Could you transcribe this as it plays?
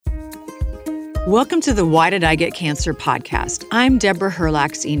Welcome to the Why Did I Get Cancer podcast. I'm Deborah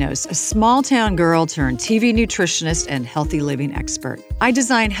Herlax-Enos, a small-town girl turned TV nutritionist and healthy living expert. I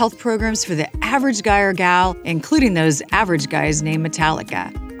design health programs for the average guy or gal, including those average guys named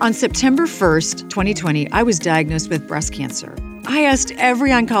Metallica. On September 1st, 2020, I was diagnosed with breast cancer. I asked every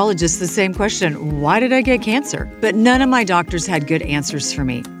oncologist the same question, why did I get cancer? But none of my doctors had good answers for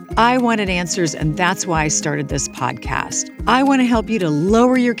me. I wanted answers, and that's why I started this podcast. I want to help you to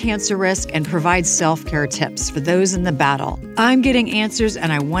lower your cancer risk and provide self-care tips for those in the battle. I'm getting answers,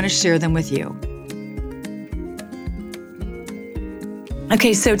 and I want to share them with you.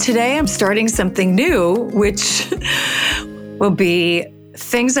 Okay, so today I'm starting something new, which will be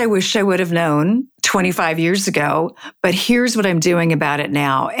things I wish I would have known 25 years ago, but here's what I'm doing about it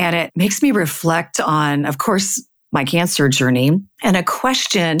now. And it makes me reflect on, of course, my cancer journey, and a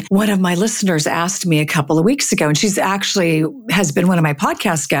question one of my listeners asked me a couple of weeks ago. And she's actually has been one of my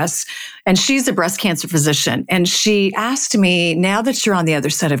podcast guests, and she's a breast cancer physician. And she asked me, now that you're on the other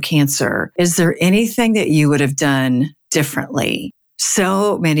side of cancer, is there anything that you would have done differently?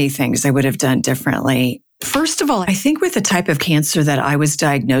 So many things I would have done differently. First of all, I think with the type of cancer that I was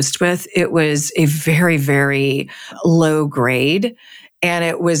diagnosed with, it was a very, very low grade, and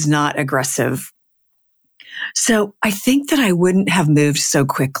it was not aggressive. So I think that I wouldn't have moved so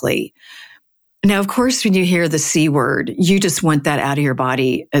quickly. Now, of course, when you hear the C word, you just want that out of your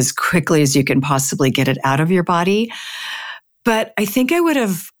body as quickly as you can possibly get it out of your body. But I think I would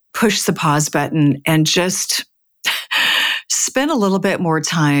have pushed the pause button and just spent a little bit more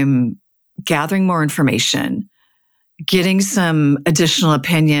time gathering more information, getting some additional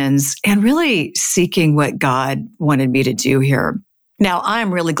opinions, and really seeking what God wanted me to do here. Now,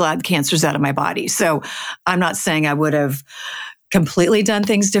 I'm really glad cancer's out of my body. So I'm not saying I would have completely done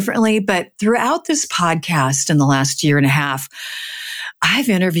things differently, but throughout this podcast in the last year and a half, I've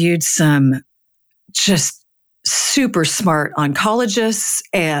interviewed some just super smart oncologists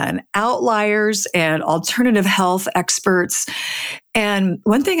and outliers and alternative health experts. And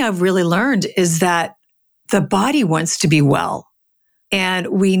one thing I've really learned is that the body wants to be well. And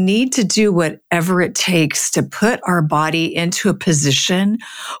we need to do whatever it takes to put our body into a position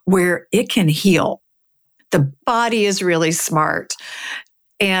where it can heal. The body is really smart.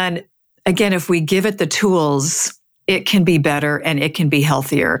 And again, if we give it the tools, it can be better and it can be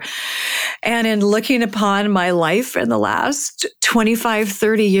healthier. And in looking upon my life in the last 25,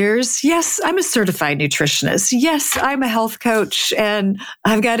 30 years, yes, I'm a certified nutritionist. Yes, I'm a health coach, and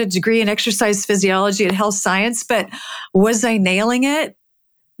I've got a degree in exercise physiology and health science, but was I nailing it?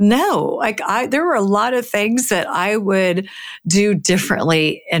 No, there were a lot of things that I would do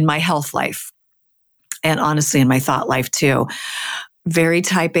differently in my health life. And honestly, in my thought life too. Very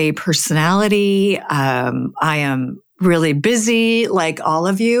type A personality. I am really busy like all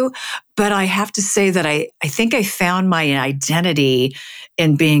of you, but I have to say that I think I found my identity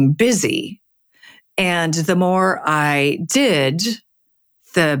in being busy. And the more I did,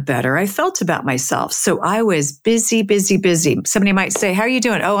 the better I felt about myself. So I was busy, busy, busy. Somebody might say, how are you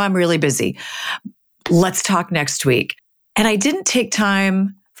doing? Oh, I'm really busy. Let's talk next week. And I didn't take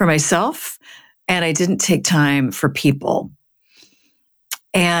time for myself, and I didn't take time for people.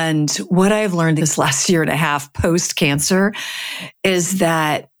 And what I've learned this last year and a half post-cancer is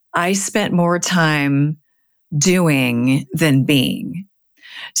that I spent more time doing than being.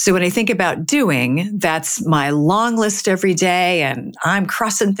 So when I think about doing, that's my long list every day, and I'm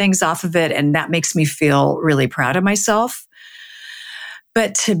crossing things off of it, and that makes me feel really proud of myself.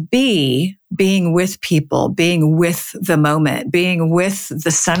 But to being with people, being with the moment, being with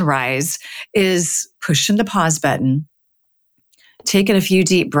the sunrise is pushing the pause button, taking a few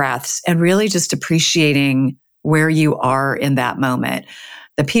deep breaths, and really just appreciating where you are in that moment.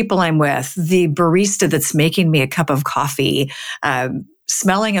 The people I'm with, the barista that's making me a cup of coffee,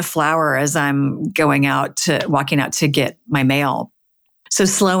 smelling a flower as I'm walking out to get my mail. So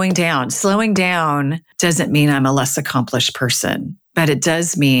slowing down doesn't mean I'm a less accomplished person, but it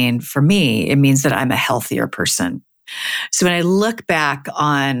does mean, for me, it means that I'm a healthier person. So when I look back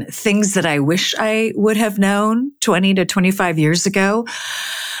on things that I wish I would have known 20 to 25 years ago,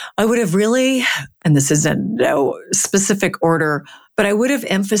 I would have really, and this is in no specific order, but I would have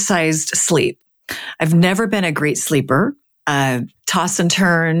emphasized sleep. I've never been a great sleeper. Toss and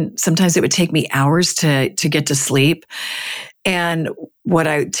turn. Sometimes it would take me hours to get to sleep. And what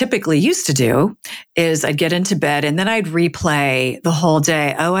I typically used to do is I'd get into bed and then I'd replay the whole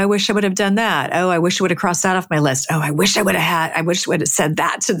day. Oh, I wish I would have done that. Oh, I wish I would have crossed that off my list. Oh, I wish I would have said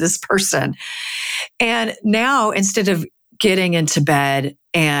that to this person. And now, instead of getting into bed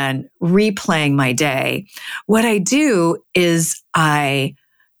and replaying my day, what I do is I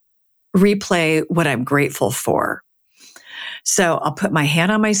replay what I'm grateful for. So I'll put my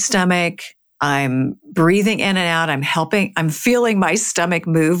hand on my stomach. I'm breathing in and out. I'm feeling my stomach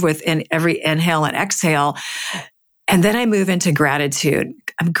move within every inhale and exhale. And then I move into gratitude.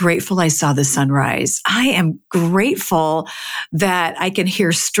 I'm grateful I saw the sunrise. I am grateful that I can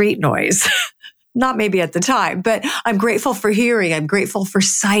hear street noise. Not maybe at the time, but I'm grateful for hearing. I'm grateful for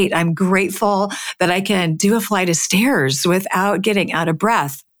sight. I'm grateful that I can do a flight of stairs without getting out of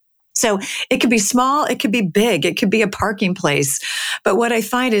breath. So it could be small, it could be big, it could be a parking place. But what I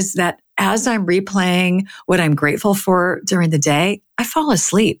find is that as I'm replaying what I'm grateful for during the day, I fall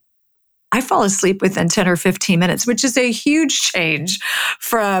asleep. I fall asleep within 10 or 15 minutes, which is a huge change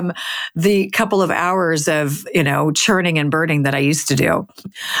from the couple of hours of, churning and burning that I used to do.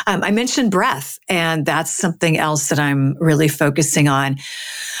 I mentioned breath, and that's something else that I'm really focusing on.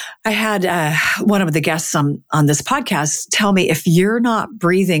 I had one of the guests on this podcast tell me, if you're not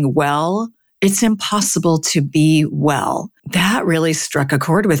breathing well, it's impossible to be well. That really struck a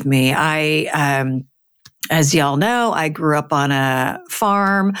chord with me. As y'all know, I grew up on a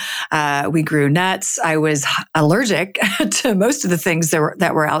farm. We grew nuts. I was allergic to most of the things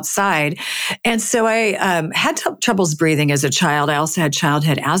that were outside. And so I had troubles breathing as a child. I also had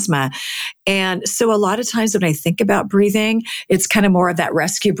childhood asthma. And so a lot of times when I think about breathing, it's kind of more of that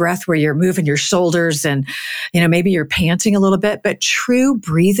rescue breath where you're moving your shoulders and, maybe you're panting a little bit. But true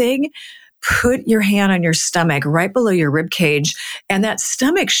breathing, put your hand on your stomach right below your rib cage, and that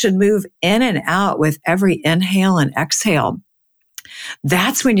stomach should move in and out with every inhale and exhale.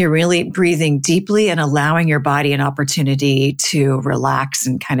 That's when you're really breathing deeply and allowing your body an opportunity to relax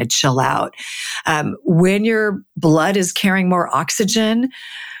and kind of chill out. When your blood is carrying more oxygen,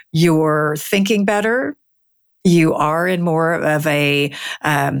 you're thinking better. You are in more of a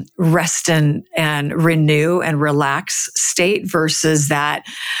rest and renew and relax state versus that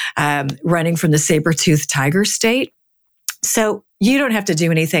running from the saber-toothed tiger state. So you don't have to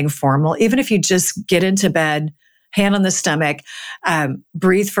do anything formal. Even if you just get into bed, hand on the stomach,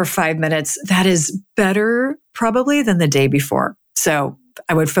 breathe for 5 minutes, that is better probably than the day before. So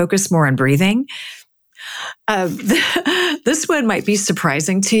I would focus more on breathing. This one might be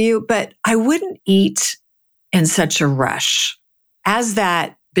surprising to you, but I wouldn't eat in such a rush. As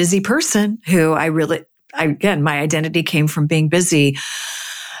that busy person who again, my identity came from being busy,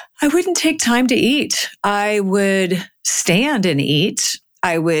 I wouldn't take time to eat. I would stand and eat.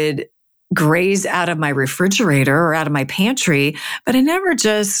 I would graze out of my refrigerator or out of my pantry, but I never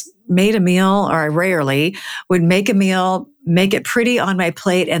just made a meal, or I rarely would make a meal, make it pretty on my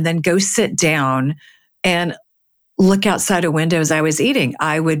plate, and then go sit down and look outside a window as I was eating.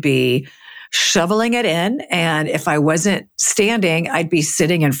 I would be shoveling it in. And if I wasn't standing, I'd be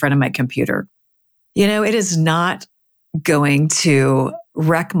sitting in front of my computer. It is not going to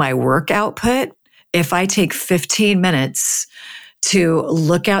wreck my work output if I take 15 minutes to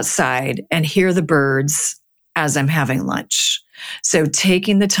look outside and hear the birds as I'm having lunch. So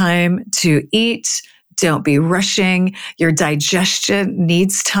taking the time to eat, don't be rushing. Your digestion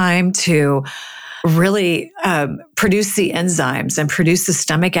needs time to really produce the enzymes and produce the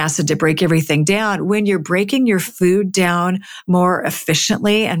stomach acid to break everything down. When you're breaking your food down more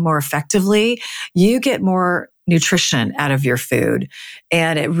efficiently and more effectively, you get more nutrition out of your food.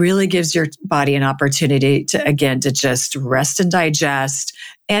 And it really gives your body an opportunity to just rest and digest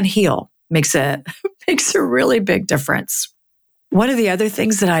and heal. Makes a really big difference. One of the other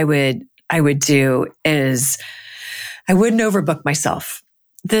things that I would do is I wouldn't overbook myself.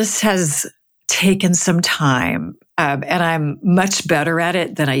 This has taken some time, and I'm much better at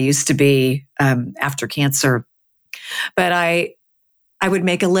it than I used to be after cancer. But I would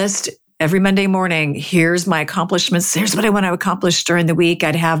make a list every Monday morning. Here's my accomplishments. Here's what I want to accomplish during the week.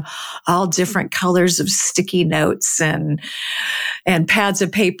 I'd have all different colors of sticky notes and pads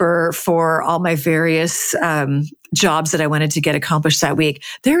of paper for all my various jobs that I wanted to get accomplished that week.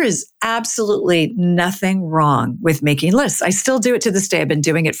 There is absolutely nothing wrong with making lists. I still do it to this day. I've been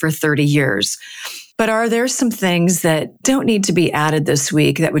doing it for 30 years. But are there some things that don't need to be added this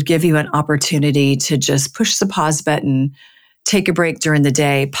week that would give you an opportunity to just push the pause button, take a break during the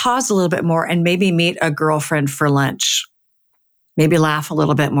day, pause a little bit more, and maybe meet a girlfriend for lunch? Maybe laugh a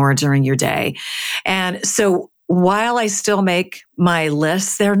little bit more during your day. And so while I still make my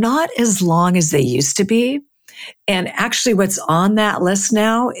lists, they're not as long as they used to be. And actually what's on that list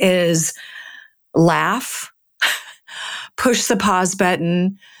now is laugh, push the pause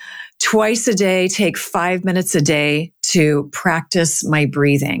button, twice a day, take 5 minutes a day to practice my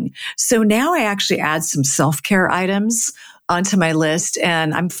breathing. So now I actually add some self-care items onto my list,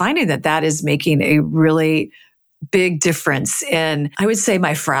 and I'm finding that is making a really big difference in, I would say,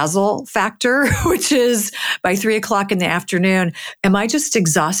 my frazzle factor, which is by 3:00 in the afternoon. Am I just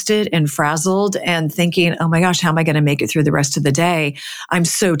exhausted and frazzled and thinking, oh my gosh, how am I going to make it through the rest of the day? I'm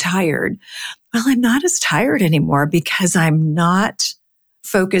so tired. Well, I'm not as tired anymore because I'm not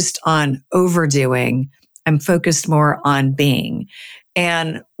focused on overdoing. I'm focused more on being.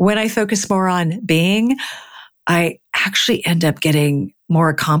 And when I focus more on being, I actually end up getting more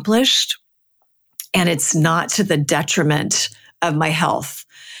accomplished. And it's not to the detriment of my health.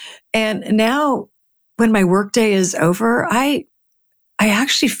 And now when my workday is over, I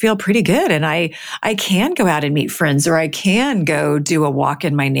actually feel pretty good. And I can go out and meet friends, or I can go do a walk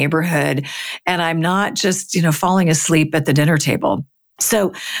in my neighborhood. And I'm not just, falling asleep at the dinner table.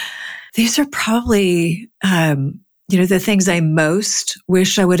 So these are probably, the things I most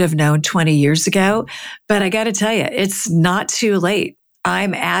wish I would have known 20 years ago. But I got to tell you, it's not too late.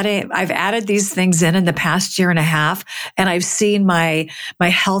 I've added these things in the past year and a half, and I've seen my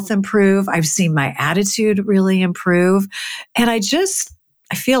health improve. I've seen my attitude really improve, and I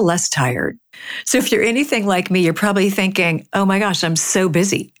feel less tired. So if you're anything like me, you're probably thinking, oh my gosh, I'm so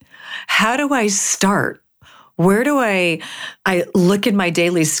busy. How do I start? Where do I look in my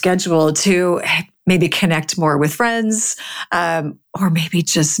daily schedule to maybe connect more with friends, or maybe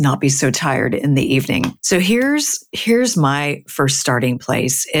just not be so tired in the evening? So here's my first starting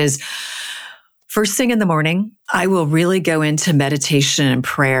place is first thing in the morning, I will really go into meditation and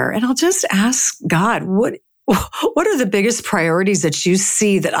prayer, and I'll just ask God, what are the biggest priorities that you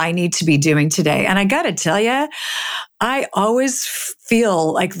see that I need to be doing today? And I got to tell you, I always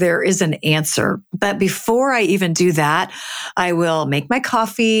feel like there is an answer. But before I even do that, I will make my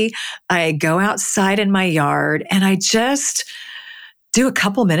coffee. I go outside in my yard and I just do a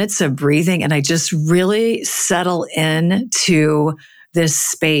couple minutes of breathing, and I just really settle into this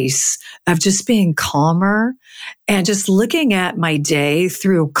space of just being calmer and just looking at my day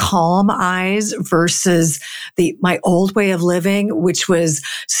through calm eyes versus my old way of living, which was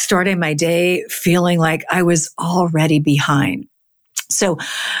starting my day feeling like I was already behind. So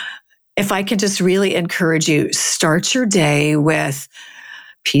if I can just really encourage you, start your day with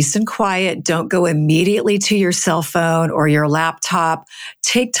peace and quiet. Don't go immediately to your cell phone or your laptop.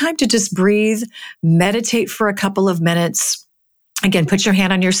 Take time to just breathe, meditate for a couple of minutes. Again, put your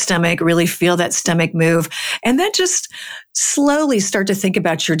hand on your stomach, really feel that stomach move, and then just slowly start to think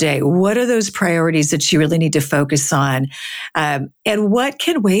about your day. What are those priorities that you really need to focus on? And what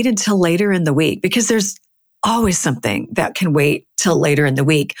can wait until later in the week? Because there's always something that can wait till later in the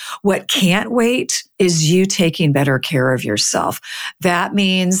week. What can't wait is you taking better care of yourself. That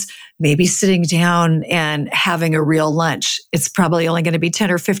means maybe sitting down and having a real lunch. It's probably only going to be 10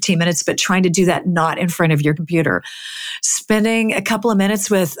 or 15 minutes, but trying to do that not in front of your computer. Spending a couple of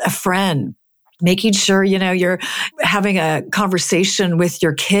minutes with a friend, making sure, you're having a conversation with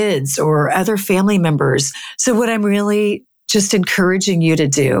your kids or other family members. So what I'm really just encouraging you to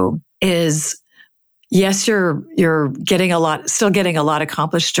do is, yes, you're still getting a lot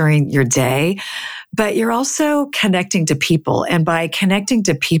accomplished during your day, but you're also connecting to people. And by connecting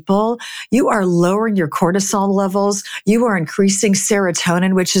to people, you are lowering your cortisol levels. You are increasing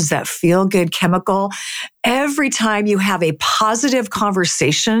serotonin, which is that feel-good chemical. Every time you have a positive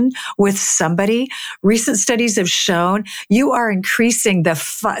conversation with somebody, recent studies have shown you are increasing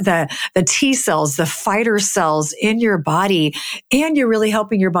the T cells, the fighter cells in your body, and you're really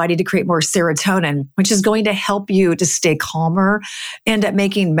helping your body to create more serotonin, which is going to help you to stay calmer, end up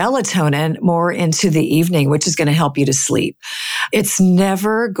making melatonin more into the evening, which is going to help you to sleep. It's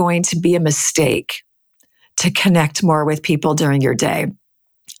never going to be a mistake to connect more with people during your day.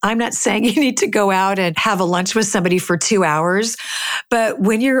 I'm not saying you need to go out and have a lunch with somebody for 2 hours, but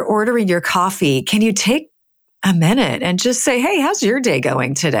when you're ordering your coffee, can you take a minute and just say, hey, how's your day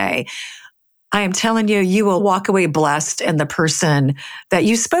going today? I am telling you, you will walk away blessed, and the person that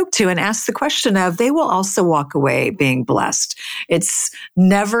you spoke to and asked the question of, they will also walk away being blessed. It's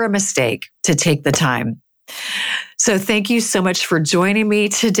never a mistake to take the time. So thank you so much for joining me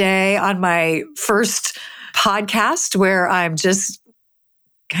today on my first podcast, where I'm just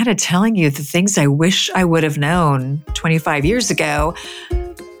kind of telling you the things I wish I would have known 25 years ago,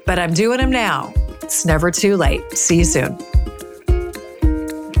 but I'm doing them now. It's never too late. See you soon.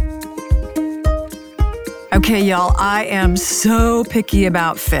 Okay, y'all, I am so picky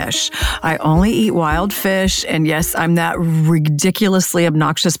about fish. I only eat wild fish. And yes, I'm that ridiculously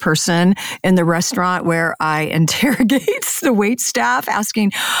obnoxious person in the restaurant where I interrogate the wait staff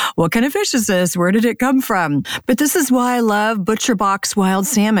asking, what kind of fish is this? Where did it come from? But this is why I love ButcherBox wild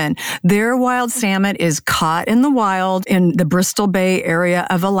salmon. Their wild salmon is caught in the wild in the Bristol Bay area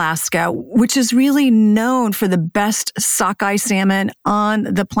of Alaska, which is really known for the best sockeye salmon on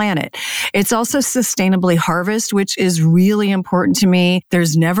the planet. It's also sustainably harvested, which is really important to me.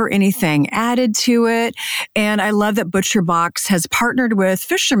 There's never anything added to it. And I love that ButcherBox has partnered with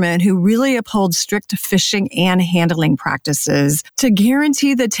fishermen who really uphold strict fishing and handling practices to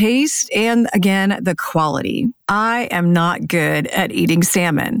guarantee the taste and, again, the quality. I am not good at eating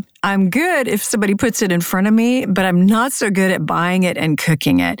salmon. I'm good if somebody puts it in front of me, but I'm not so good at buying it and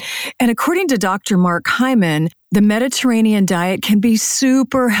cooking it. And according to Dr. Mark Hyman, the Mediterranean diet can be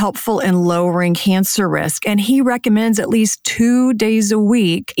super helpful in lowering cancer risk, and he recommends at least 2 days a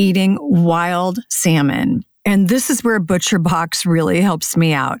week eating wild salmon. And this is where ButcherBox really helps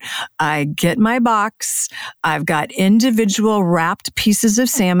me out. I get my box. I've got individual wrapped pieces of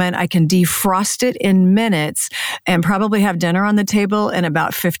salmon. I can defrost it in minutes and probably have dinner on the table in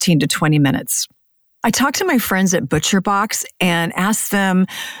about 15 to 20 minutes. I talked to my friends at ButcherBox and asked them,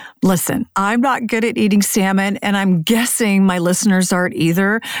 listen, I'm not good at eating salmon, and I'm guessing my listeners aren't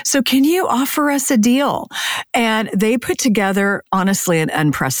either. So can you offer us a deal? And they put together, honestly, an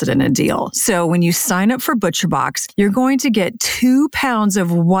unprecedented deal. So when you sign up for ButcherBox, you're going to get 2 pounds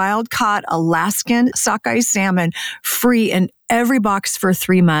of wild-caught Alaskan sockeye salmon free in every box for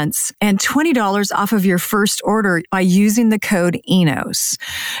 3 months and $20 off of your first order by using the code ENOS.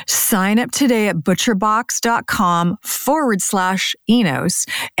 Sign up today at butcherbox.com/ENOS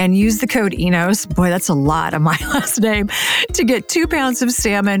and use the code ENOS. Boy, that's a lot of my last name to get 2 pounds of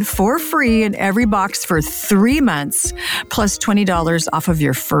salmon for free in every box for 3 months plus $20 off of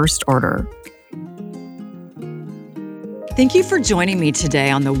your first order. Thank you for joining me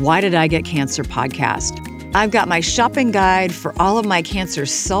today on the Why Did I Get Cancer podcast. I've got my shopping guide for all of my cancer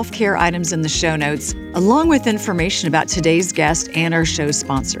self-care items in the show notes, along with information about today's guest and our show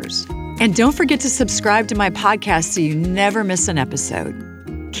sponsors. And don't forget to subscribe to my podcast so you never miss an episode.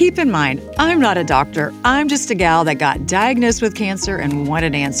 Keep in mind, I'm not a doctor. I'm just a gal that got diagnosed with cancer and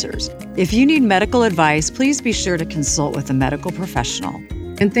wanted answers. If you need medical advice, please be sure to consult with a medical professional.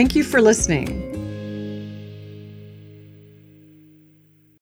 And thank you for listening.